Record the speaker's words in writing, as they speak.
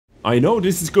I know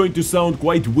this is going to sound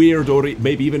quite weird or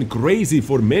maybe even crazy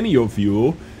for many of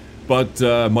you, but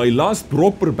my last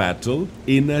proper battle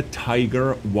in a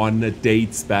Tiger 1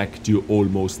 dates back to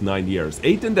almost 9 years.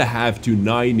 8.5 to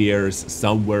 9 years,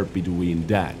 somewhere between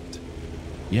that.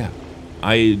 Yeah,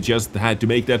 I just had to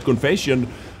make that confession.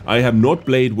 I have not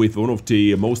played with one of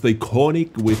the most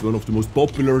iconic, with one of the most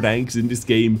popular tanks in this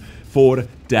game for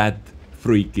that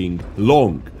freaking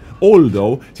long.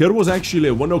 Although, there was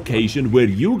actually one occasion where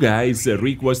you guys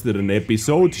requested an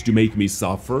episode to make me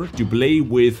suffer, to play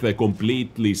with a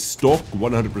completely stock,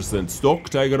 100% stock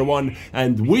Tiger 1,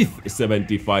 and with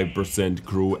 75%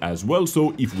 crew as well.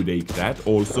 So if we take that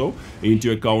also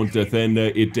into account, then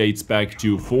it dates back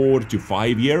to 4 to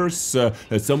 5 years,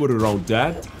 somewhere around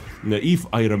that, if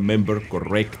I remember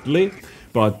correctly.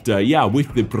 But yeah,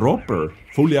 with the proper,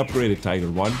 fully upgraded Tiger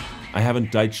 1, I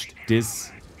haven't touched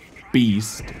this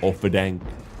beast of a tank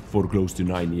for close to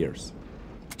 9 years.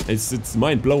 It's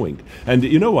mind-blowing. And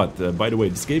you know what, by the way,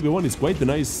 this KB1 is quite a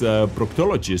nice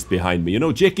proctologist behind me, you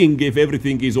know, checking if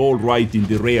everything is all right in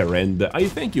the rear, and I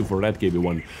thank you for that,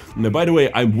 KB1. And, by the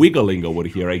way, I'm wiggling over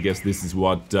here. I guess this is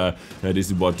what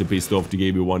pissed off the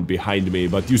KB1 behind me,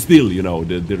 but you still, you know,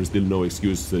 there is still no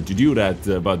excuse to do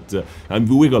that, but I'm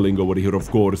wiggling over here,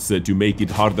 of course, to make it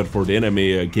harder for the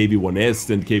enemy, KB1S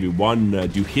and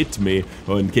KB1 to hit me,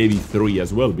 and KB3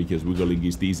 as well, because wiggling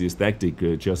is the easiest tactic,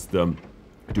 just to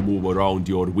move around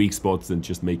your weak spots and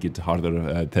just make it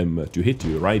harder them to hit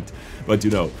you, right? But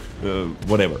you know,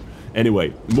 whatever.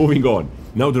 Anyway, moving on.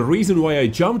 Now, the reason why I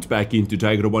jumped back into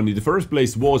Tiger 1 in the first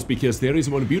place was because there is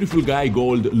one beautiful guy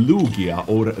called Lugia,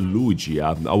 or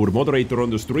Lugia, our moderator on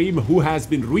the stream, who has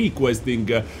been requesting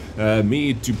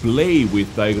me to play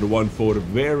with Tiger 1 for a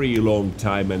very long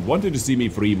time and wanted to see me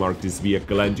free mark this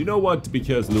vehicle. And you know what?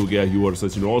 Because Lugia, you are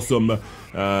such an awesome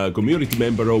community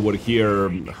member over here,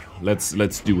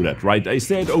 let's do that, right? I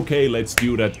said, okay, let's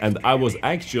do that, and I was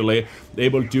actually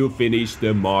able to finish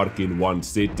the mark in one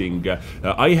sitting.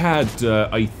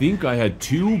 I think I had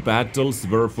 2 battles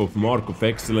worth of Mark of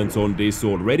Excellence on this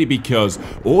already, because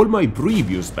all my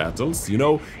previous battles, you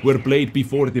know, were played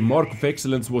before the Mark of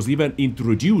Excellence was even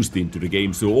introduced into the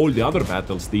game, so all the other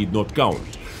battles did not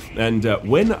count. And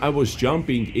when I was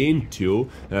jumping into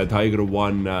Tiger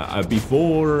 1,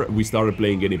 before we started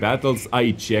playing any battles,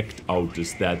 I checked out the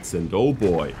stats, and oh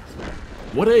boy,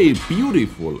 what a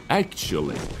beautiful,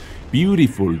 actually,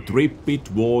 beautiful trip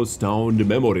it was down the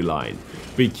memory line.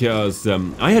 Because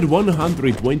I had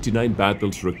 129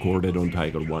 battles recorded on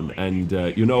Tiger 1, and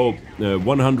you know,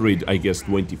 100, I guess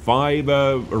 25,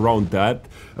 around that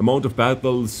amount of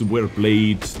battles were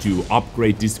played to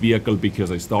upgrade this vehicle, because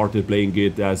I started playing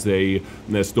it as a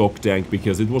stock tank,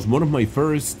 because it was one of my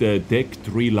first Tech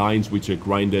 3 lines which I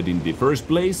grinded in the first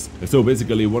place. So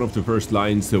basically one of the first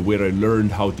lines where I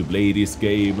learned how to play this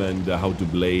game and how to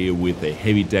play with a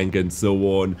heavy tank and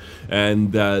so on.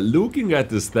 And looking at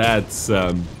the stats,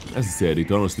 as I said,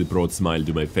 it honestly brought a smile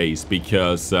to my face,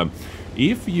 because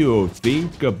if you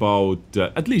think about,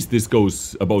 at least this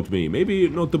goes about me, maybe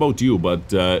not about you,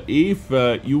 but if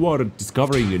you are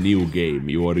discovering a new game,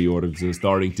 you are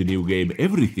starting the new game,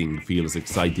 everything feels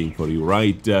exciting for you,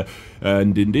 right?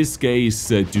 And in this case,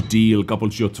 to deal a couple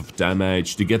shots of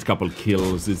damage, to get a couple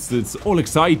kills, it's all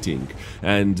exciting.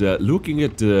 And looking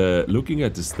at the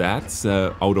stats,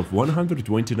 out of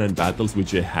 129 battles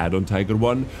which I had on Tiger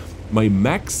 1, my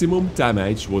maximum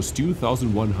damage was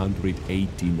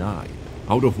 2,189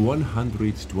 out of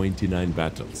 129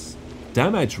 battles.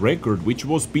 Damage record which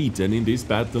was beaten in this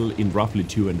battle in roughly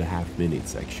 2.5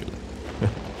 minutes, actually.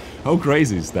 How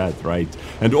crazy is that, right?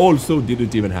 And also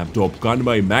didn't even have Top Gun.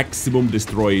 My maximum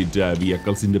destroyed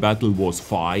vehicles in the battle was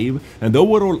 5, and the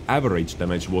overall average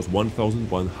damage was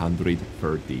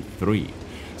 1,133.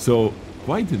 So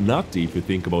quite nutty if you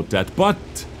think about that,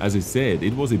 but as I said,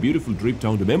 it was a beautiful trip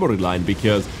down the memory line,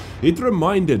 because it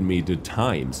reminded me the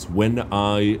times when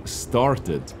I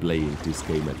started playing this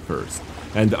game at first.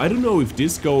 And I don't know if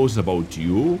this goes about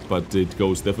you, but it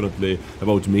goes definitely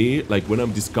about me. Like when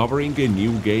I'm discovering a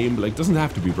new game, like doesn't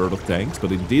have to be World of Tanks,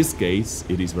 but in this case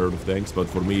it is World of Tanks, but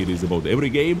for me it is about every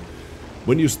game.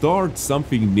 When you start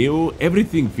something new,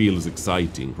 everything feels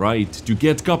exciting, right? To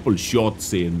get couple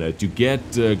shots in, to get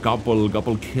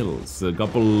couple kills, a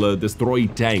couple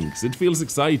destroyed tanks, it feels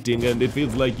exciting, and it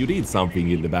feels like you did something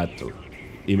in the battle.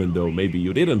 Even though maybe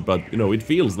you didn't, but you know, it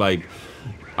feels like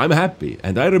I'm happy.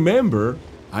 And I remember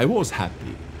I was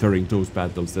happy during those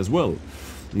battles as well.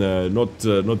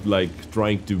 not like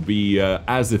trying to be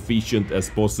as efficient as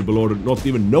possible, or not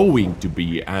even knowing to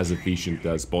be as efficient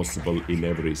as possible in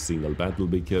every single battle,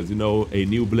 because, you know, a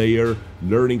new player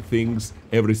learning things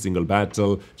every single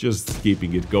battle, just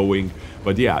keeping it going.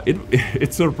 But yeah,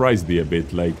 it surprised me a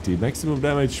bit, like the maximum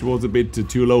damage was a bit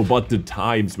too low, but the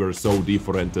times were so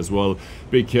different as well,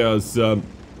 because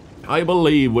I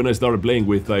believe when I started playing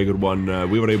with Tiger 1,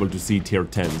 we were able to see tier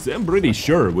 10s. I'm pretty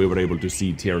sure we were able to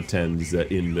see tier 10s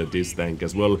in this tank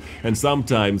as well. And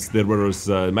sometimes there was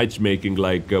matchmaking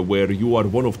like where you are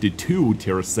one of the 2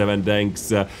 tier 7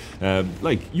 tanks.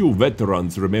 Like you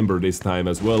veterans remember this time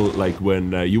as well, like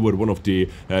when you were one of the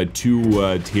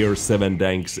 2 tier 7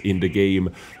 tanks in the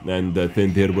game. And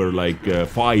then there were like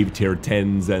 5 tier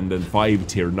 10s and then 5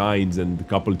 tier 9s and a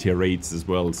couple tier 8s as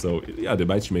well. So yeah, the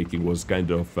matchmaking was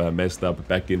kind of messed up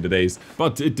back in the days,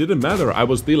 but it didn't matter. I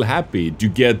was still happy to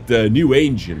get the new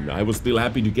engine. I was still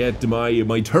happy to get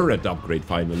my turret upgrade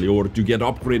finally, or to get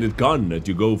upgraded gun,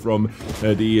 to go from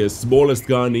the smallest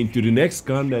gun into the next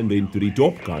gun and into the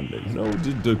top gun. You know,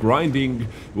 the grinding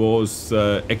was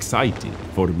exciting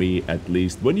for me, at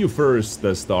least when you first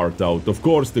start out. Of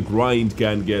course, the grind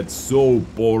can get so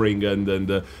boring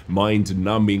and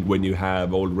mind-numbing when you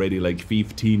have already like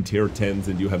 15 tier 10s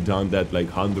and you have done that like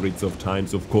hundreds of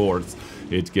times. Of course,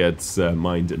 it gets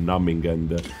mind-numbing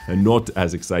and not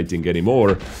as exciting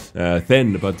anymore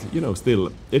then, but you know,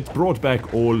 still, it brought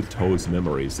back all those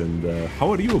memories. And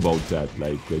how are you about that?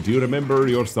 Like, do you remember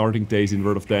your starting days in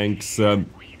World of Tanks?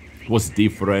 Was it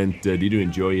different? Did you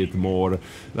enjoy it more?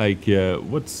 Like,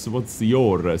 what's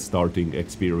your starting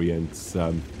experience?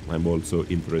 I'm also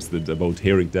interested about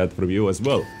hearing that from you as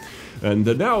well. And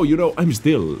now, you know, I'm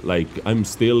still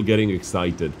getting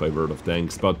excited by World of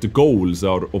Tanks, but the goals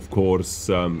are, of course,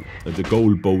 the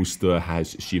goal post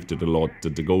has shifted a lot.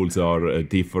 The goals are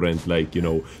different, like, you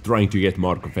know, trying to get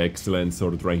Mark of Excellence,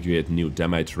 or trying to get new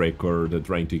damage record,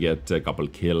 trying to get a couple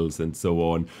kills and so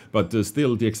on. But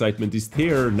still, the excitement is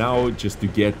there. Now, just to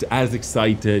get as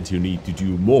excited, you need to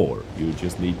do more. You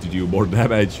just need to do more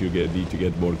damage, you need to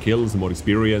get more kills, more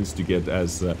experience, to get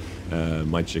as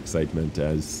much excitement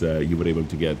as you were able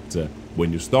to get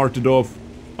when you started off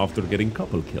after getting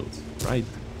couple kills, right?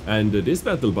 And this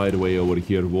battle, by the way, over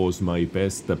here was my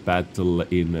best battle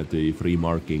in the free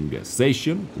marking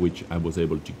session, which I was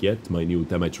able to get my new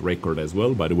damage record as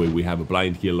well. By the way, we have a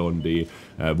blind kill on the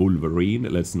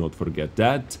Wolverine, let's not forget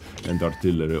that. And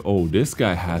artillery, oh, this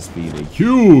guy has been a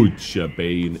huge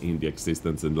pain in the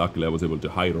existence, and luckily I was able to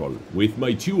high roll with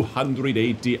my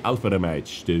 280 alpha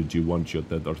damage to one-shot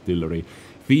that artillery.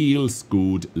 Feels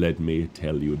good, let me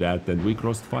tell you that. And we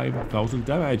crossed 5,000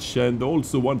 damage, and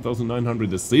also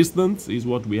 1,900 assistance is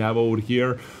what we have over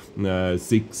here. 6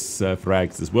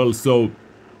 frags as well, so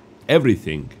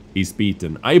everything is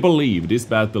beaten. I believe this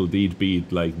battle did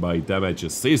beat like my damage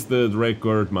assisted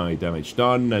record, my damage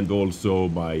done, and also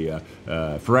my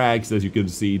frags, as you can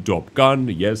see. Top gun,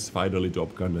 yes, finally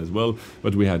top gun as well,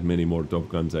 but we had many more top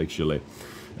guns actually.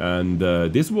 And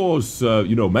this was,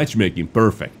 you know, matchmaking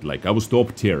perfect. Like, I was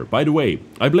top tier. By the way,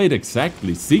 I played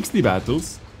exactly 60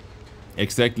 battles.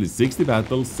 Exactly 60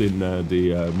 battles in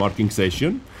the marking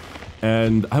session.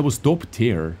 And I was top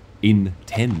tier in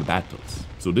 10 battles.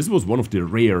 So this was one of the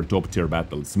rare top tier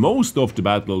battles. Most of the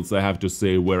battles, I have to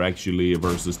say, were actually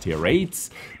versus tier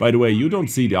 8s. By the way, you don't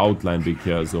see the outline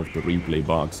because of the replay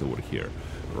bugs over here.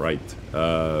 Right,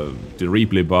 the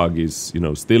replay bug is, you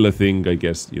know, still a thing, I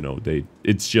guess. You know,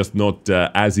 it's just not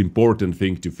as important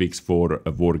thing to fix for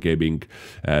wargaming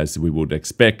as we would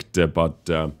expect. But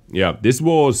yeah, this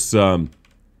was the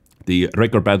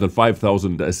record battle,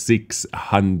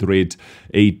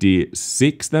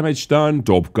 5,686 damage done.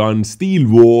 Top gun, steel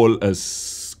wall, a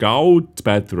scout,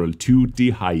 patrol duty,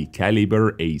 high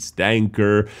caliber, ace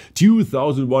tanker,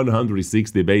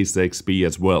 2,160 base XP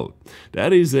as well.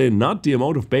 That is a nutty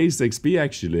amount of base XP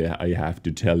actually, I have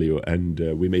to tell you. And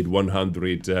we made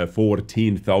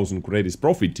 114,000 credits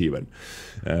profit even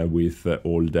with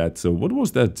all that. So what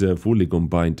was that fully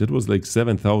combined? That was like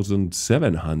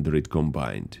 7,700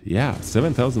 combined. Yeah,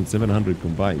 7,700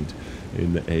 combined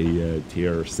in a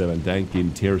tier 7 tank.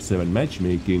 In tier 7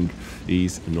 matchmaking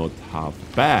is not half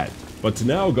bad. But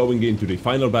now going into the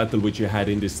final battle which I had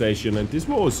in this session, and this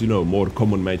was, you know, more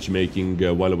common matchmaking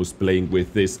while I was playing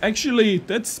with this. Actually,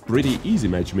 that's pretty easy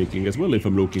matchmaking as well if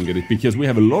I'm looking at it, because we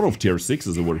have a lot of tier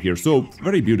 6s over here, so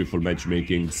very beautiful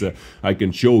matchmakings I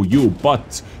can show you.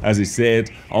 But as I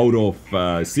said, out of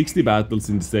 60 battles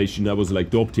in the session, I was like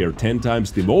top tier 10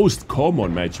 times. The most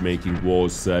common matchmaking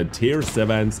was tier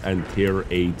 7s and tier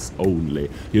 8s only.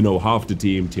 You know, half the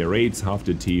team tier 8s, half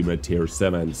the team tier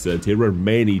 7s. There were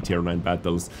many tier 9 9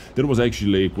 battles. There was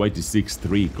actually quite a 6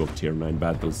 streak of tier 9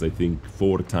 battles. I think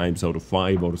 4 times out of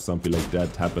 5 or something like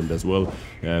that happened as well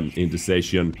in the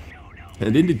session.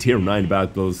 And in the tier 9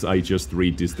 battles, I just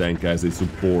read this tank as a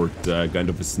support, kind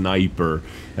of a sniper,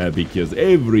 because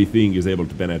everything is able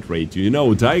to penetrate you. You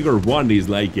know, Tiger 1 is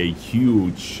like a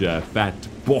huge, fat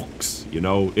box, you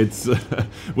know. It's,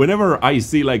 whenever I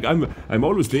see, like, I'm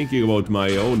always thinking about my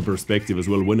own perspective as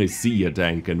well when I see a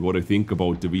tank and what I think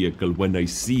about the vehicle when I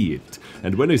see it.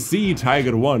 And when I see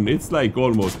Tiger 1, it's like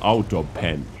almost out of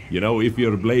pen. You know, if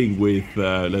you're playing with,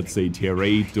 let's say, tier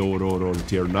 8 or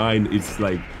tier 9, it's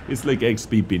like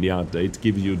XP Pinata. It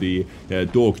gives you the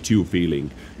Dog 2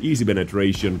 feeling. Easy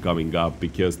penetration coming up,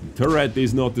 because the turret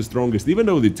is not the strongest. Even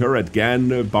though the turret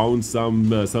can bounce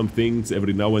some things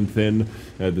every now and then,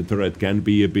 the turret can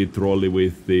be a bit trolly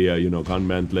with the, you know, gun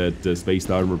mantlet, spaced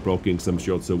armor blocking some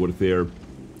shots over there.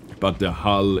 But the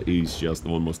hull is just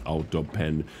almost out of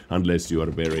pen, unless you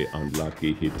are very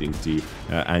unlucky hitting the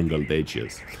angled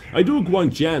edges. I took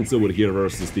one chance over here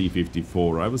versus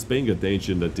T-54. I was paying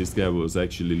attention that this guy was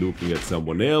actually looking at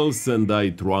someone else, and I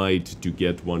tried to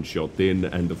get one shot in,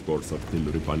 and of course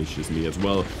artillery punishes me as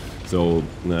well. So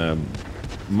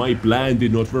my plan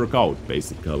did not work out,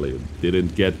 basically.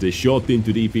 Didn't get a shot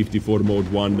into T-54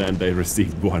 mode 1, and I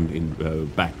received one in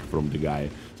back from the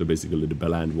guy. So basically the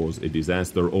plan was a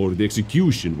disaster, or the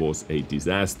execution was a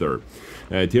disaster.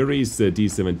 There is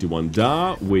T-71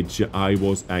 Da, which I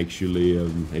was actually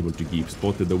able to keep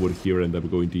spotted over here, and I'm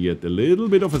going to get a little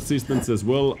bit of assistance as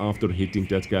well after hitting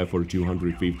that guy for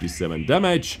 257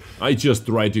 damage. I just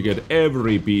tried to get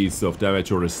every piece of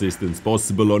damage or assistance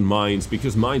possible on mines,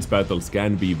 because mines battles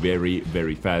can be very,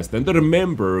 very fast. And I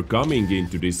remember coming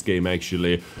into this game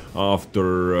actually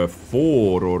after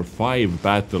 4 or 5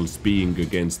 battles being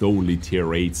against only tier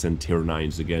 8s and tier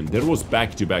 9s again. There was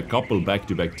couple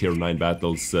back-to-back tier 9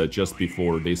 battles just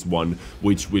before this one,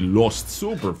 which we lost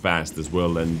super fast as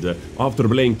well. And after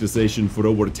playing the session for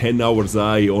over 10 hours,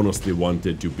 I honestly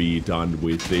wanted to be done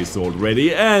with this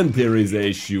already. And there is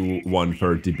issue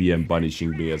 130 PM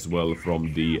punishing me as well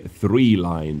from the 3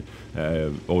 line.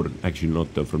 Or actually not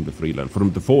from the 3 line,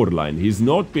 from the 4 line. He's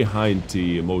not behind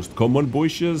the most common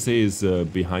bushes, he's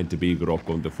behind the big rock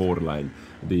on the 4 line,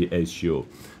 the SU.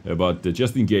 But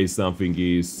just in case something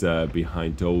is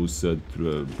behind those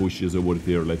bushes over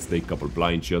there, let's take a couple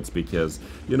blind shots, because,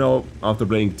 you know, after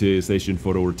playing the session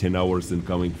for over 10 hours and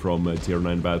coming from tier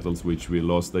 9 battles, which we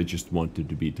lost, I just wanted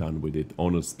to be done with it,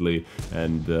 honestly.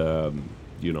 And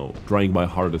you know, trying my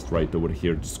hardest right over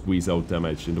here to squeeze out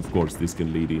damage, and of course this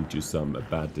can lead into some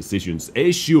bad decisions.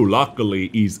 SU luckily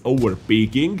is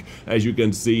overpeaking, as you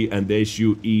can see, and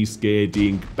SU is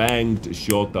getting banged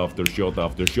shot after shot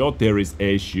after shot. There is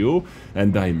SU,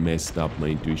 and I messed up my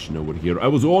intuition over here. I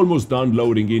was almost done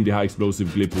loading in the high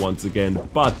explosive clip once again,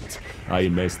 but I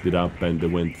messed it up and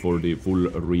went for the full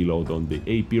reload on the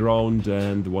AP round,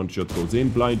 and one shot goes in,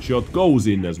 blind shot goes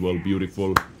in as well,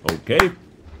 beautiful. Okay.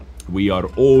 We are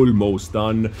almost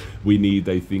done. We need,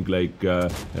 I think, like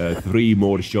 3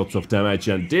 more shots of damage,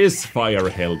 and this fire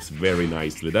helps very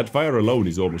nicely. That fire alone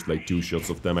is almost like 2 shots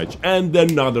of damage, and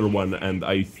another one. And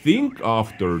I think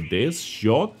after this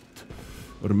shot,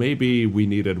 or maybe we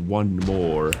needed one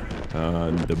more,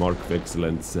 and the mark of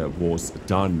excellence was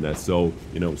done. So,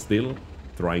 you know, still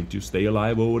trying to stay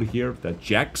alive over here. That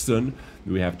Jackson,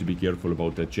 we have to be careful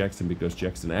about that Jackson, because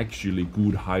Jackson actually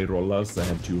could high roll us. I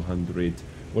have 200...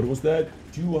 What was that?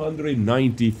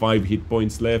 295 hit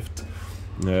points left.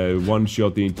 One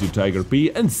shot into Tiger P,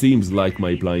 and seems like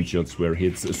my blind shots were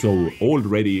hits. So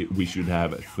already we should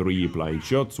have 3 blind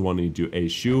shots. 1 into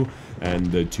SU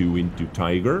and 2 into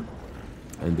Tiger.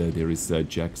 And there is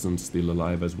Jackson still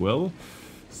alive as well.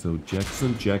 So Jackson,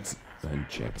 and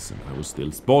Jackson. I was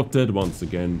still spotted. Once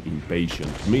again,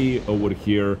 impatient me over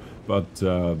here. But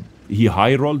he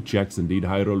high rolled. Jackson did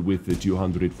high roll with the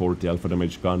 240 alpha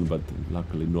damage gun, but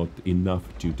luckily not enough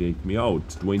to take me out.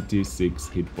 26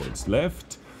 hit points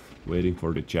left. Waiting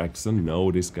for the Jackson.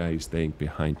 No, this guy is staying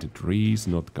behind the trees,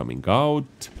 not coming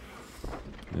out.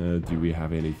 Do we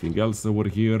have anything else over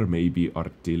here? Maybe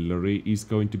artillery is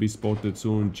going to be spotted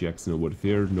soon. Jackson over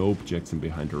there. Nope. Jackson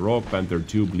behind the rock. Panther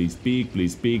 2, please peek,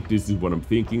 please peek. This is what I'm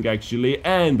thinking, actually.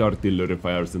 And artillery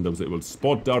fires, and I was able to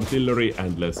spot the artillery.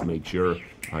 And let's make sure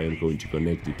I am going to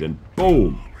connect it. And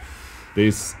boom!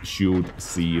 This should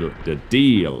seal the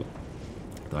deal.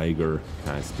 Tiger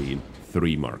has been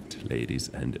 3 marked, ladies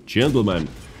and gentlemen.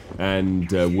 And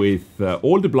with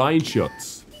all the blind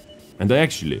shots, and I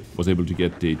actually was able to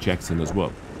get the Jackson as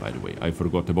well, by the way. I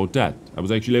forgot about that. I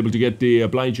was actually able to get the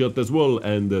blind shot as well,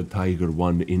 and the Tiger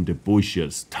 1 in the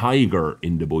bushes. Tiger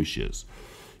in the bushes.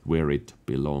 where it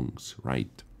belongs,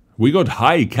 right? We got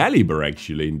high caliber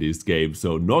actually in this game,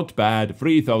 so not bad.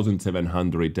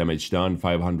 3,700 damage done,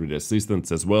 500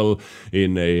 assistance as well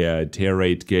in a tier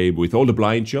 8 game with all the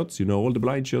blind shots. You know, all the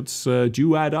blind shots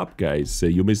do add up, guys.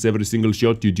 You miss every single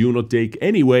shot you do not take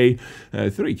anyway.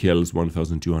 3 kills,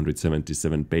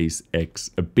 1,277 base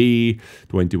XP,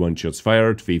 21 shots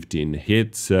fired, 15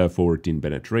 hits, 14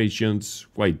 penetrations.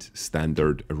 Quite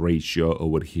standard ratio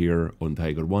over here on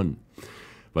Tiger 1.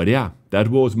 But yeah, that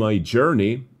was my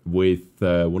journey with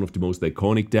one of the most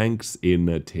iconic tanks in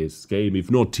this game, if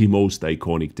not the most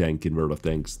iconic tank in World of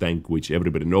Tanks, tank which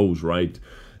everybody knows, right,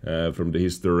 from the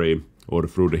history or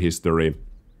through the history.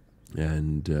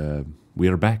 And we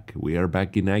are back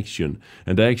in action,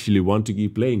 and I actually want to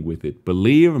keep playing with it,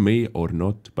 believe me or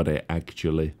not, but I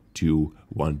actually do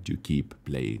want to keep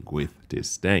playing with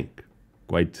this tank.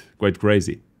 Quite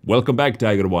crazy. Welcome back,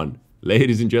 Tiger 1.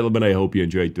 Ladies and gentlemen, I hope you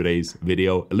enjoyed today's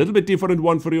video. A little bit different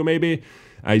one for you, maybe.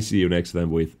 I see you next time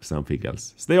with something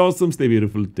else. Stay awesome, stay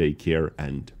beautiful, take care,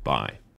 and bye.